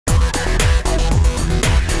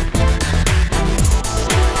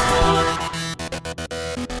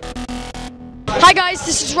Hi guys,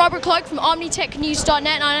 this is Robert Clark from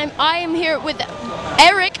OmniTechNews.net and I am here with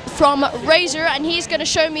Eric from Razer, and he's going to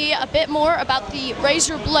show me a bit more about the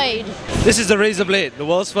Razer Blade. This is the Razer Blade, the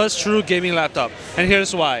world's first true gaming laptop, and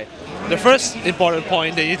here's why. The first important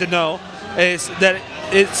point that you need to know is that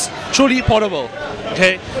it's truly portable,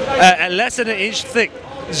 okay? At less than an inch thick,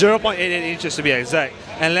 0.88 inches to be exact,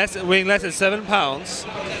 and weighing less than 7 pounds,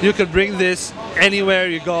 you can bring this anywhere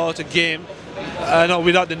you go to game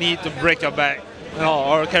without the need to break your back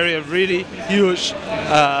or carry a really huge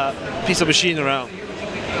piece of machine around.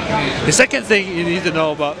 The second thing you need to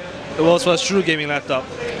know about the world's first true gaming laptop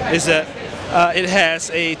is that it has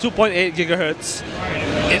a 2.8 gigahertz,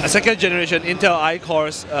 a second generation Intel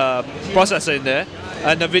i-Cores processor in there,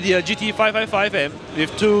 and a NVIDIA GT555M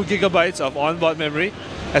with 2 gigabytes of onboard memory,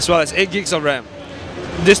 as well as 8 gigs of RAM.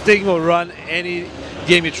 This thing will run any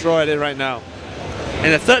game you throw at it right now.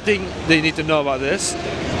 And the third thing that you need to know about this,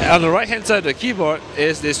 on the right hand side of the keyboard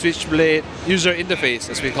is the Switchblade user interface,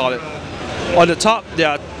 as we call it. On the top there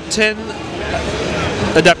are 10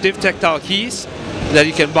 adaptive tactile keys that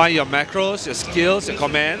you can bind your macros, your skills, your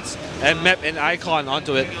commands, and map an icon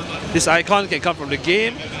onto it. This icon can come from the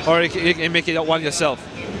game, or you can make it one yourself.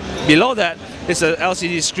 Below that is an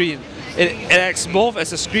LCD screen. It acts both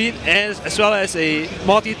as a screen and as well as a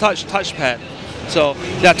multi-touch touchpad. So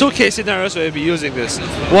there are two case scenarios where you'll be using this.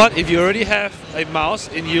 One, if you already have a mouse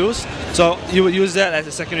in use, so you would use that as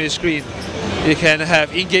a secondary screen. You can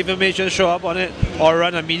have in-game information show up on it, or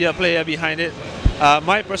run a media player behind it.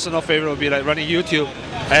 My personal favorite would be like running YouTube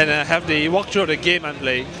and have the walkthrough of the game I'm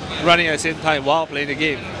playing running at the same time while playing the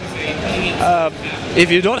game.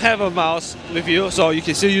 If you don't have a mouse with you, so you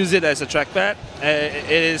can still use it as a trackpad.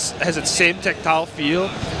 It has the same tactile feel,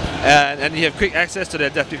 and you have quick access to the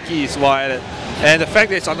adaptive keys while at it. And the fact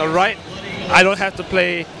that it's on the right, I don't have to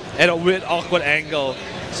play at a weird, awkward angle,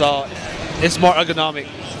 so it's more ergonomic.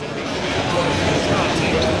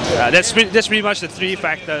 That's pretty much the three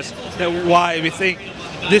factors that why we think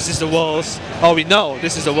this is the world's, or we know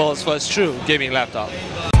this is the world's first true gaming laptop.